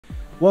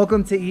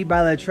Welcome to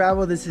Baila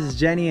Travel. This is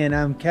Jenny and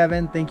I'm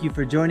Kevin. Thank you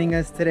for joining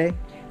us today.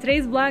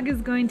 Today's vlog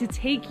is going to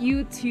take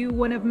you to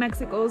one of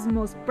Mexico's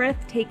most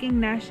breathtaking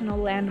national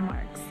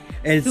landmarks,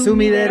 El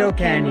Sumidero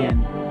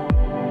Canyon.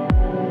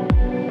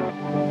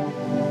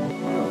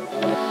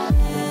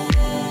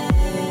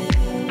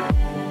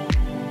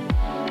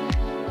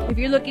 If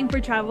you're looking for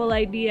travel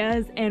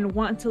ideas and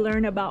want to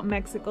learn about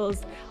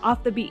Mexico's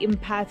off the beaten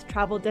path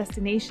travel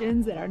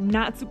destinations that are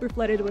not super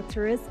flooded with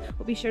tourists,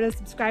 well, be sure to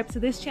subscribe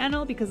to this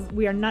channel because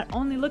we are not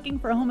only looking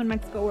for a home in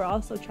Mexico, we're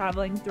also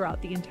traveling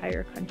throughout the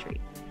entire country.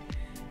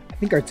 I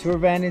think our tour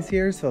van is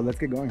here, so let's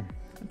get going.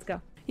 Let's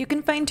go. You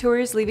can find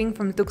tours leaving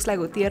from Tuxtla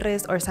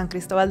Gutierrez or San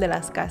Cristobal de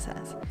las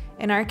Casas.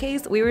 In our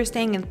case, we were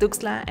staying in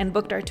Tuxtla and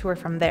booked our tour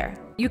from there.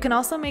 You can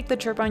also make the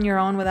trip on your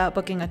own without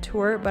booking a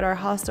tour, but our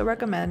hostel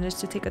recommends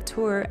to take a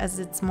tour as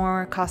it's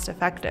more cost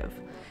effective.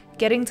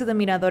 Getting to the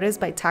miradores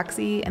by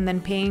taxi and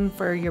then paying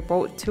for your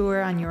boat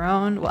tour on your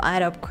own will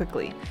add up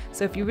quickly.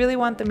 So if you really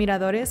want the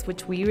miradores,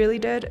 which we really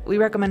did, we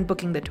recommend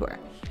booking the tour.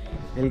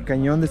 El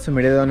Cañón del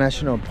Sumidero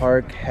National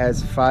Park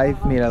has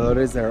 5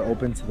 miradores that are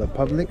open to the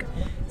public.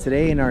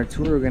 Today in our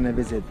tour we're going to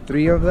visit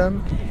 3 of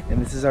them,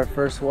 and this is our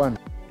first one.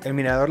 El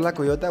Mirador La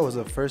Coyota was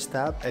the first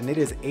stop, and it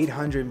is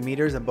 800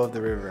 meters above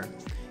the river.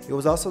 It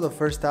was also the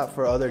first stop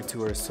for other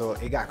tours, so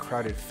it got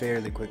crowded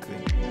fairly quickly.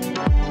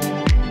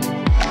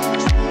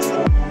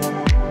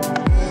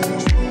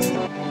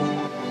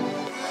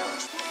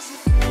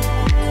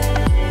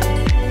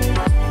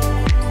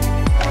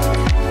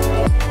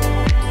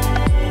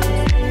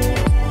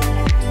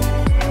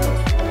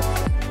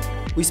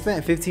 We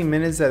spent 15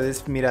 minutes at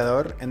this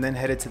mirador and then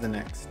headed to the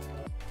next.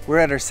 We're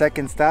at our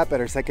second stop, at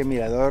our second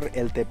mirador,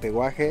 El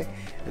Tepehuaje.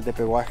 El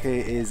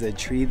Tepehuaje is a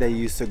tree that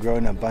used to grow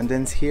in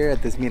abundance here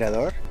at this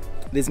mirador.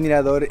 This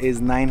mirador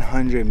is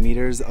 900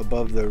 meters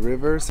above the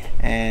rivers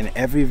and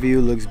every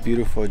view looks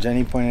beautiful.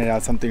 Jenny pointed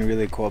out something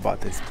really cool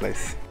about this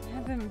place. I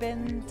haven't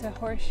been to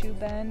Horseshoe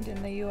Bend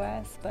in the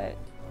US, but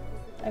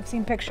I've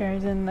seen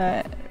pictures and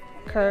the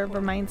curve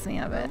reminds me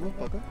of it.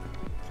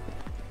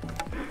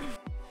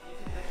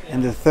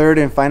 And the third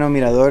and final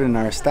mirador in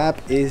our stop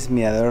is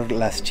Mirador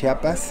Las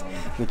Chiapas,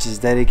 which is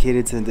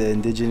dedicated to the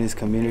indigenous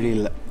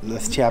community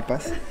Las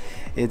Chiapas.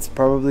 It's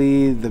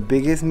probably the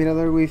biggest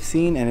mirador we've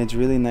seen, and it's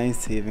really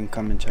nice to even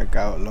come and check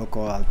out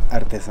local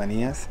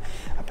artesanías.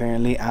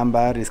 Apparently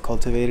ámbar is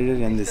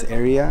cultivated in this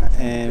area,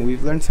 and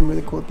we've learned some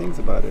really cool things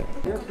about it.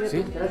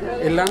 Sí,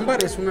 el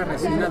ámbar es una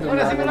resina de un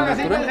árbol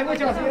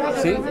natural.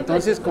 Sí,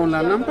 entonces con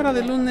la lámpara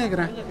de luz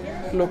negra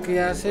lo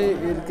que hace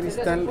el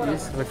cristal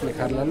es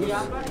reflejar la luz,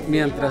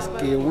 mientras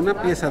que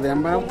una pieza de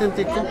ámbar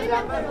auténtico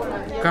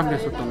cambia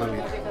su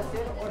tonalidad.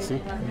 ¿Sí?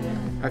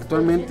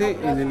 Actualmente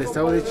en el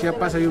estado de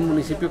Chiapas hay un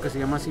municipio que se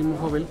llama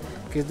Sumidero,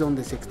 que es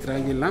donde se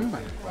extrae el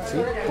ámbar, ¿sí?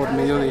 Por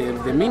medio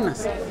de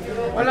minas.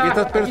 Aquí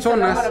estas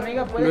personas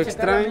lo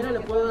extraen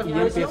y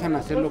ya empiezan a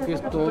hacer lo que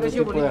es todo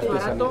tipo de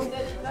artesanías.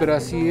 Pero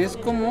así es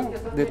como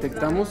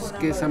detectamos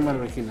que es ámbar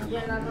original.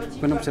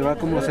 Pueden observar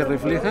cómo se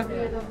refleja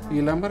y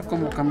el ámbar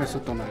cómo cambia su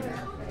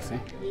tonalidad. ¿Sí?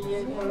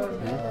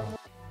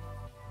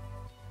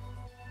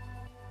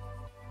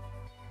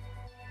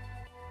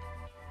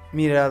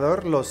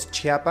 Mirador Los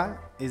Chiapa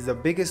is the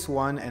biggest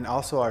one and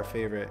also our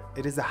favorite.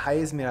 It is the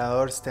highest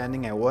mirador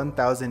standing at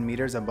 1,000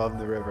 meters above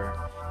the river.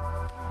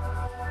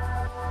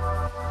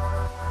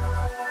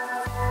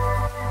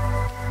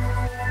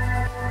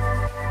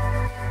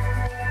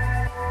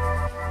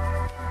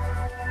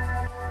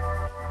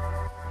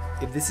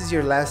 If this is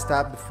your last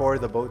stop before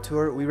the boat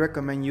tour, we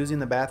recommend using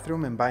the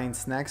bathroom and buying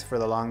snacks for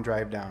the long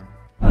drive down.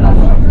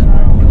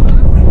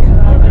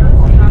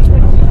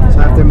 So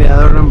after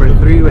Mirador number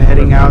 3, we're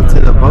heading out to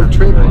the boat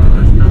trip.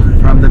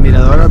 From the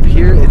Mirador up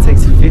here, it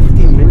takes 50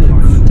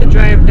 minutes To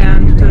drive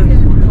down to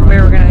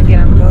where we're gonna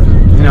get on the boat.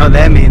 You know what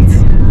that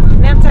means.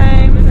 Nap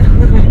time!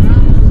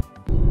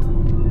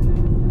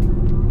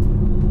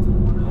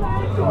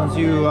 Once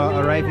you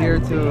arrive here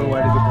to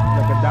what is it,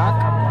 like a dock,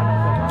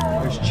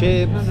 there's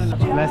chips,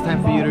 last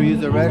time for you to use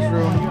the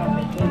restroom,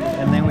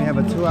 and then we have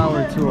a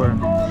 2-hour tour.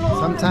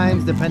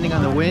 Sometimes, depending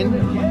on the wind,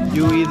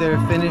 you either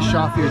finish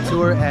off your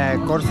tour at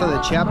Corzo de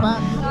Chiapa,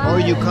 or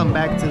you come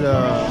back to the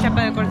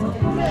Chiapa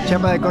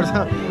de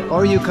Corzo,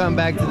 or you come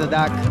back to the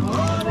dock.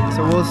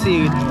 So we'll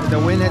see. The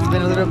wind has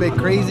been a little bit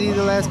crazy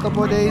the last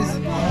couple of days,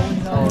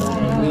 so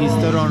we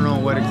still don't know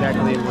what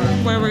exactly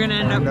Where we're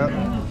gonna end up.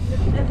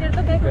 ¿Es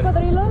cierto que hay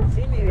cocodrilos?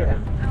 Sí, mi vida.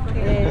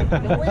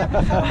 Les voy a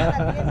pasar a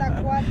la tienda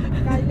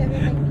acuática y le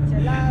vienen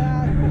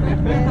micheladas,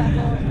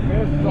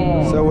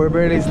 So we're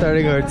barely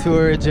starting our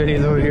tour.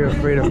 Jenny's over here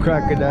afraid of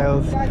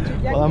crocodiles.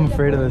 Well, I'm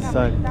afraid of the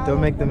sun.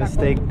 Don't make the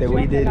mistake that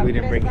we did. We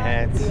didn't bring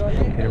hats. We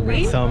didn't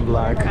bring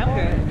sunblock.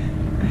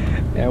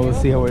 Yeah, we'll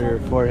see how your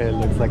forehead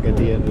looks like at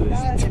the end of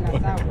this tour.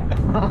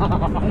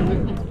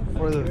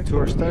 Before the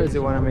tour starts,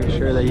 you want to make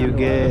sure that you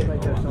get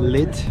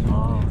lit,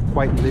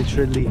 quite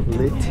literally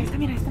lit.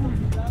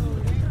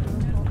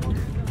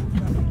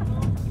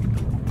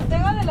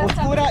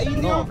 Oscura,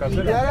 indio,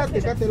 Indiana,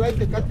 Tecate Light,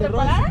 Tecate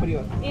Rojo,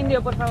 superior.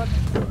 Indio, por favor.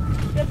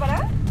 ¿Qué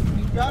para?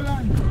 ¿Qué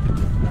hablan?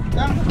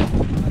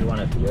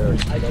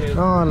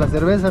 No, la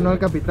cerveza, no el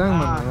capitán,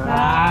 mano.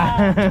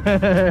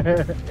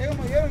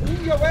 Como yo,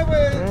 indio, güey.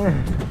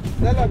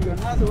 Da el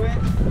avionazo, güey.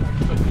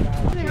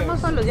 Dejamos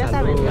solos, ya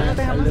saben, no nos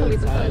dejamos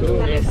solitos.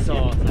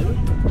 Eso.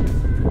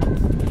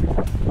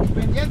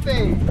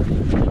 Pendiente.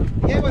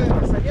 Diego de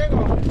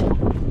Mazariego.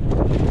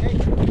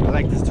 I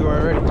like this tour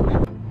already.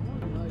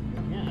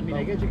 Yeah, I mean,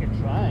 I guess you can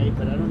try,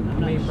 but I'm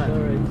not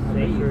sure it's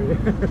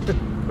safe.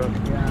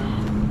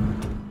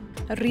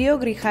 Rio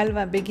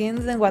Grijalva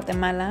begins in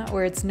Guatemala,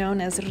 where it's known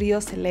as Rio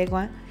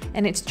Selegua,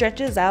 and it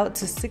stretches out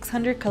to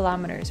 600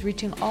 kilometers,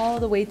 reaching all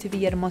the way to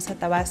Villahermosa,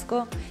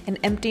 Tabasco, and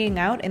emptying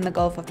out in the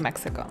Gulf of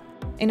Mexico.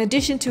 In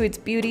addition to its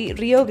beauty,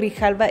 Rio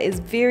Grijalva is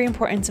very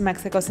important to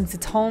Mexico since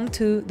it's home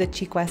to the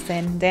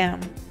Chihuahua Dam,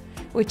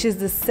 which is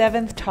the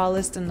 7th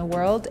tallest in the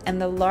world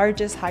and the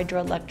largest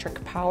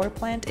hydroelectric power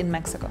plant in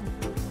Mexico.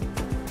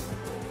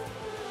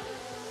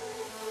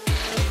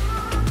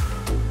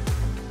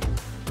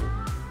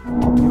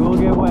 You will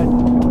get wet.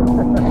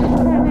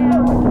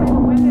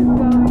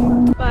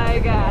 Bye,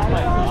 guys.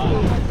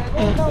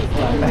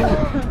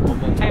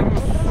 I'm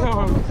so...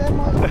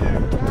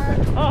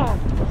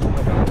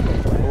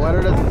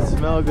 Water doesn't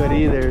smell good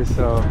either,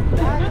 so.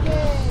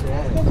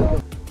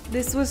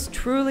 This was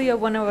truly a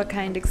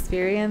one-of-a-kind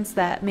experience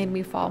that made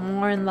me fall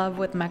more in love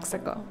with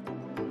Mexico.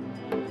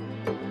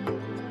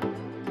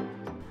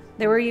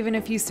 There were even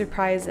a few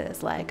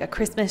surprises, like a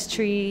Christmas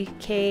tree,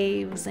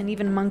 caves, and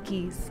even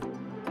monkeys.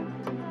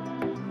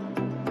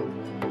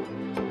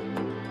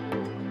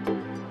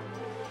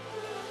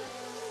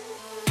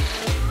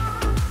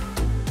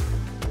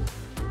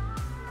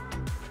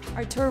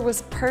 Our tour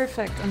was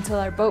perfect until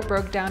our boat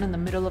broke down in the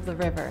middle of the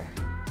river.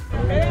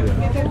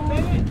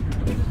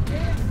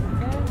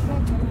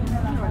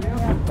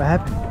 What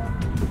happened?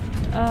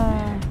 I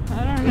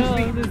don't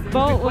know. This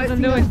boat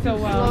wasn't doing so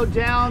well. Slow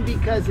down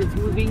because it's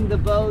moving the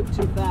boat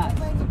too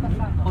fast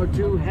or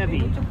too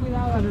heavy.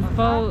 So this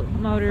boat,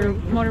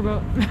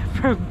 motorboat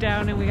broke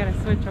down and we gotta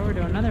switch over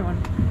to another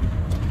one.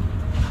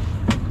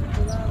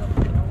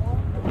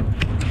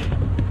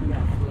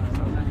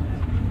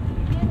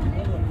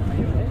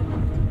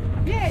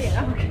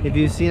 If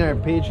you've seen our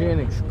Patreon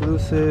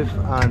exclusive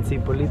on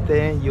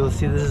Cipolite, you'll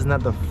see this is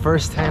not the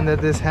first time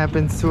that this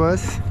happens to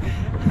us.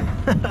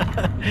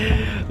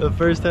 The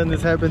first time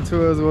this happened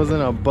to us was in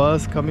a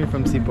bus coming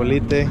from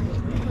Cipolite,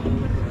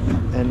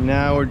 and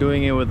now we're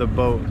doing it with a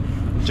boat.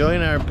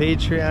 Join our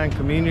Patreon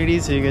community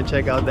so you can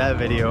check out that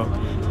video.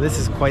 This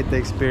is quite the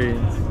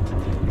experience.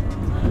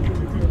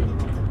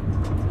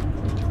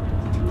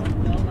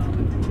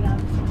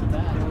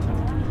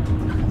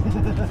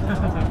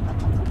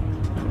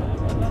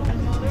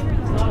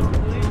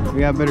 We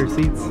got better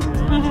seats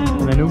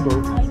in a new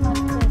boat.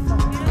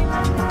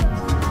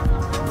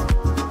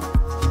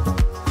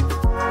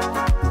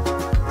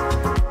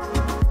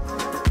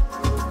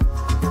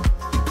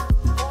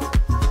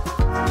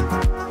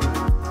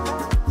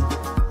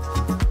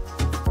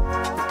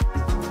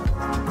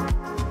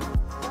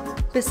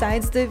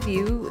 Besides the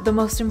view, the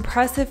most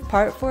impressive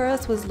part for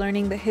us was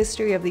learning the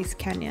history of these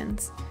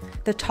canyons.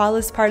 The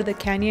tallest part of the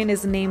canyon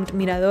is named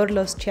Mirador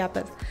Los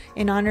Chiapas,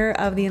 in honor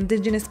of the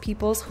indigenous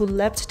peoples who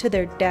leapt to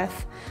their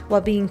death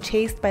while being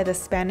chased by the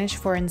Spanish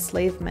for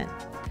enslavement.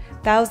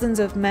 Thousands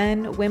of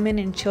men, women,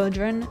 and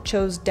children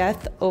chose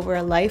death over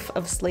a life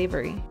of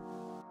slavery.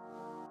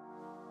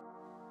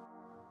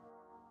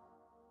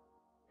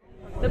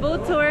 The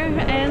boat tour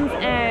ends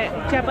at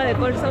Chiapa de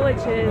Corzo,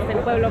 which is in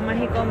Pueblo,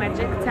 Mágico,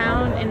 magic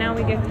town, and now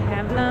we get to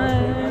have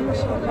lunch.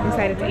 I'm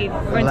excited to eat.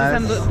 We're into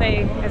some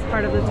buffet as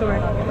part of the tour.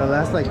 The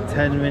last like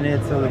 10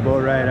 minutes of the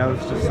boat ride, I was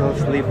just so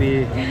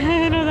sleepy.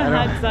 I know the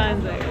hot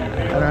sun's like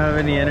I don't have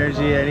any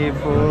energy, any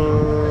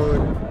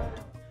food.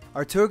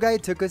 Our tour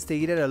guide took us to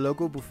eat at a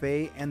local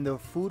buffet, and the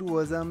food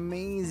was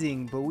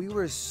amazing, but we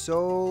were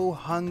so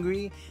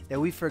hungry that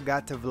we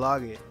forgot to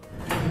vlog it.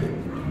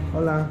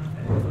 Hola.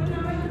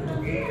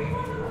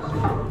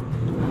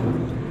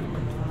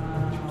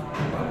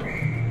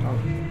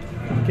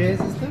 ¿Qué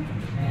es esto?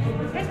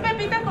 Es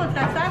pepita con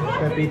tasajo.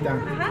 Pepita.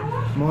 Ajá.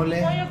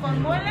 Mole. Pollo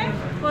con mole,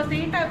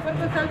 costillita de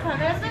puerco en salsa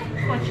verde,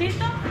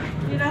 cochito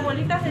y las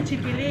bolitas de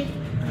chipilín.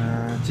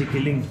 Ah,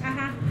 chiquilín.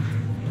 Ajá.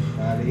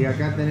 Vale, y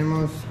acá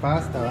tenemos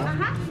pasta, ¿va?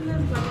 Ajá,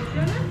 unas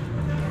guarniciones.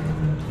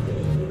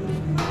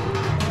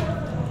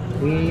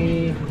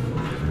 Y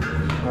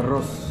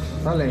arroz.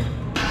 Sale.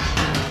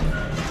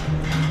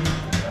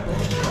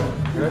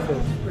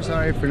 We're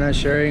sorry for not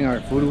sharing our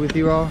food with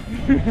you all.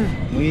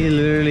 We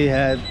literally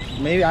had,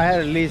 I had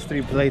at least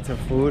 3 plates of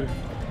food.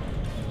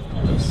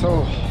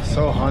 So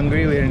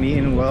hungry. We hadn't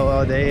eaten well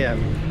all day,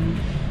 and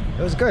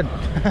it was good.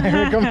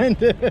 I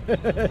recommend it.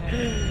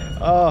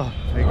 Oh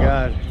my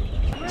God.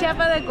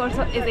 Chiapa de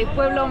Corzo is a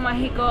Pueblo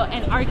Mágico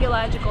and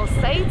archaeological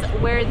site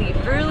where the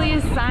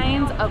earliest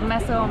signs of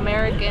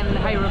Mesoamerican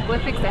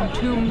hieroglyphics and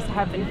tombs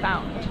have been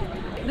found.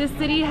 This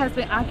city has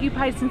been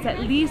occupied since at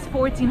least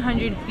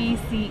 1400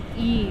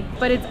 BCE,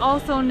 but it's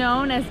also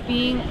known as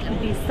being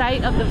the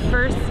site of the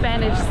first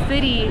Spanish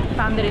city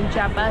founded in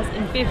Chiapas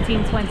in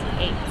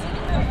 1528.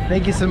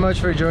 Thank you so much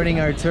for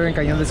joining our tour in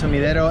Cañón del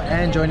Sumidero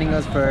and joining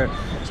us for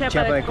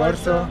Chiapa de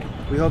Corzo.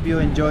 We hope you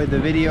enjoyed the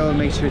video.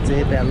 Make sure to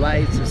hit that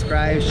like,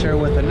 subscribe, share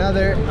with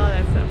another. All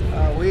that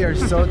stuff. We are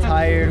so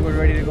tired. We're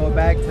ready to go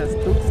back to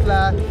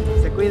Tuxtla.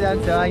 Se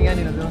cuidan, se bañan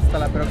y nos vemos hasta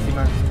la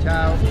próxima.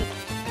 Chao.